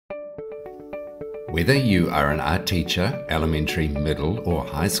Whether you are an art teacher, elementary, middle or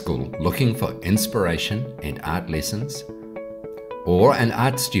high school looking for inspiration and art lessons, or an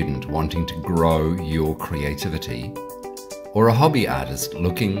art student wanting to grow your creativity, or a hobby artist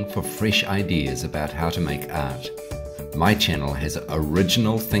looking for fresh ideas about how to make art, my channel has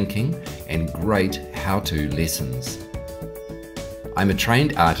original thinking and great how-to lessons. I'm a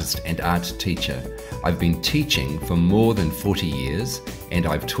trained artist and art teacher. I've been teaching for more than 40 years and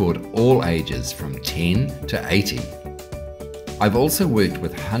I've taught all ages from 10 to 80. I've also worked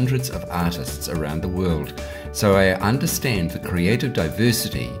with hundreds of artists around the world, so I understand the creative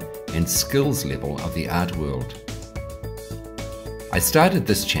diversity and skills level of the art world. I started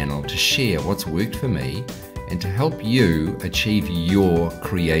this channel to share what's worked for me and to help you achieve your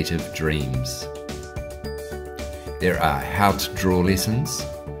creative dreams. There are how to draw lessons,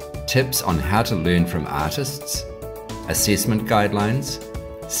 tips on how to learn from artists, assessment guidelines,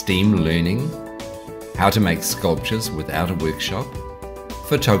 STEAM learning, how to make sculptures without a workshop,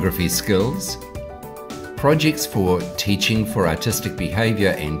 photography skills, projects for teaching for artistic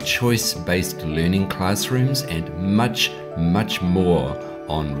behavior and choice-based learning classrooms, and much, much more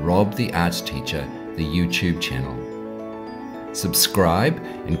on Rob the Art Teacher, the YouTube channel. Subscribe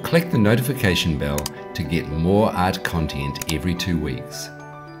and click the notification bell to get more art content every 2 weeks.